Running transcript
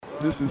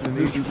This is an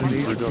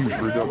HiGR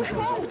Production.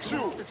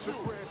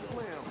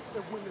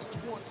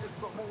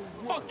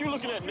 Fuck you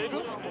looking at,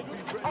 nigga?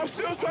 I'm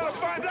still trying to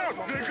find out,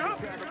 nigga.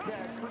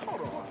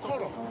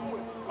 Hold on.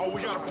 Oh,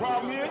 we got a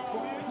problem here?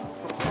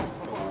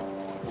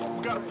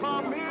 We got a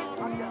problem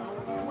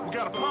here? We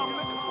got a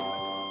problem here?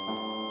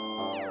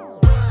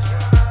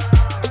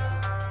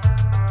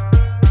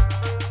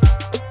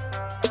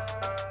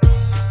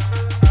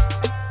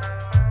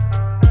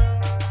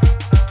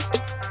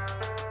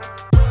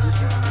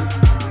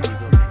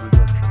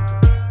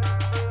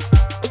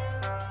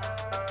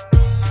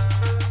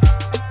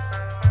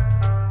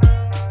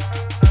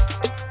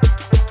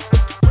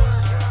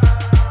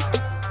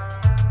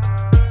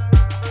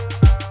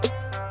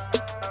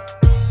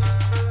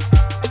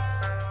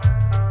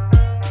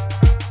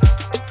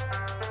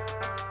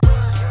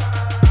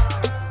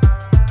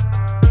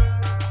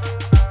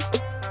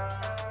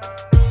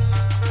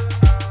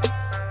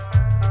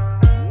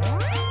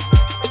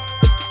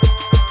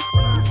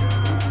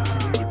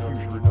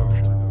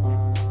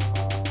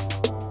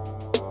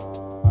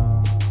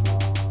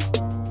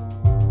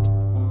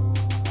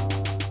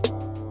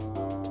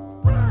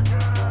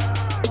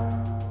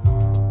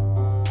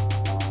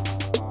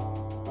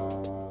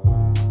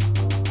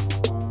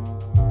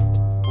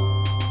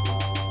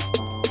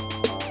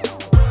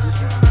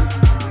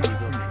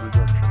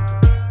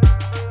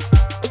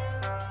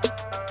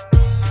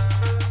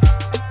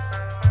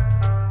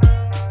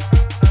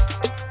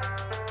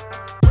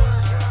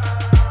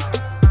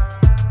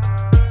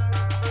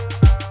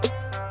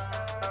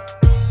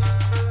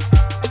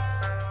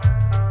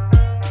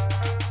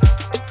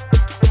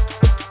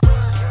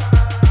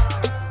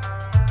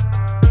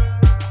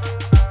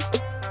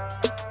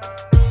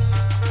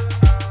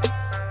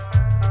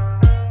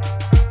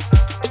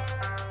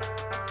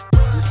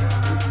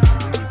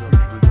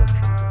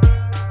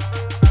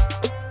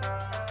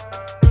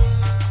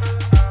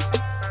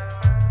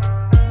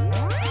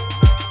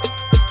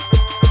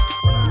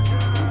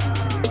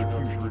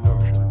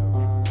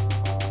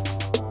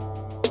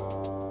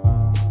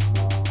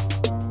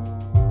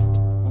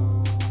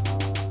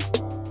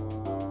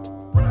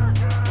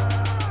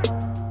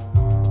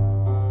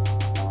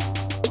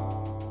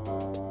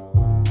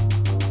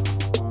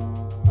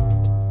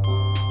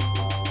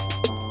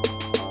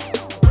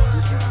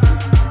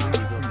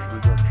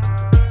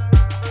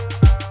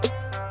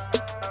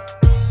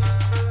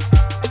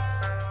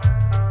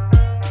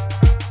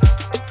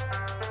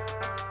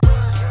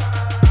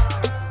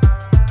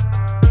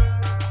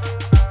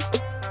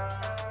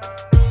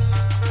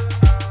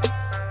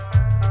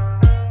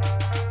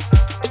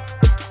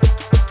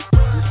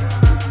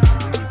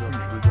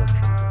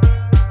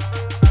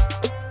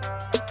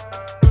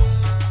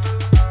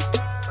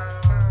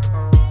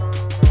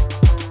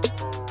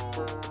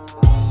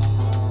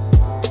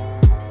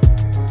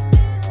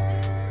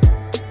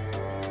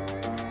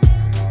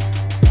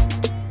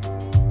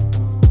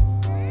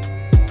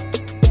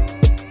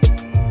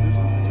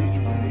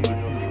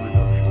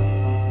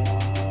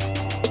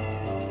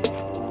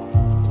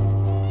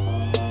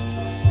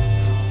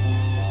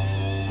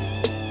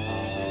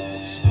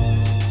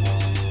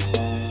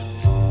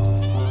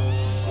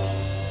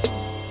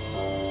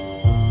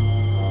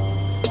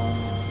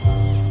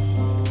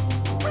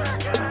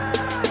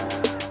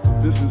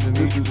 This is an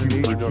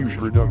HiGR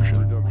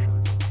Production.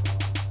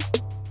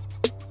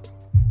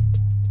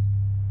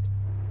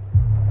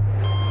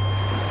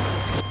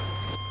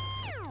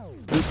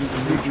 This is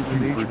an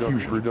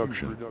HiGR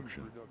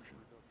Production.